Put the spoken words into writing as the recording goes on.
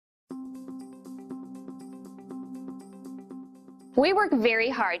We work very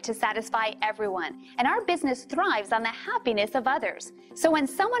hard to satisfy everyone, and our business thrives on the happiness of others. So when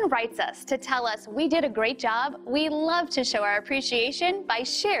someone writes us to tell us we did a great job, we love to show our appreciation by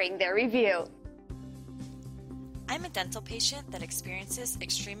sharing their review. I'm a dental patient that experiences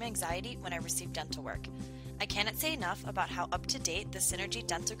extreme anxiety when I receive dental work. I cannot say enough about how up-to-date the Synergy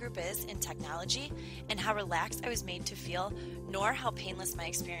Dental Group is in technology and how relaxed I was made to feel, nor how painless my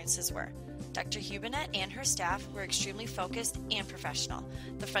experiences were. Dr. Hubenette and her staff were extremely focused and professional.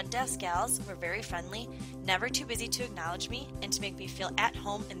 The front desk gals were very friendly, never too busy to acknowledge me and to make me feel at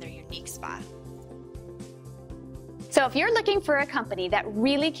home in their unique spot. So if you're looking for a company that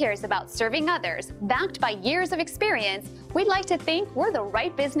really cares about serving others, backed by years of experience, we'd like to think we're the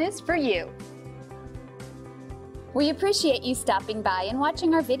right business for you. We appreciate you stopping by and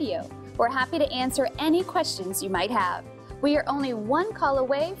watching our video. We're happy to answer any questions you might have. We are only one call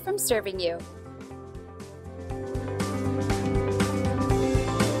away from serving you.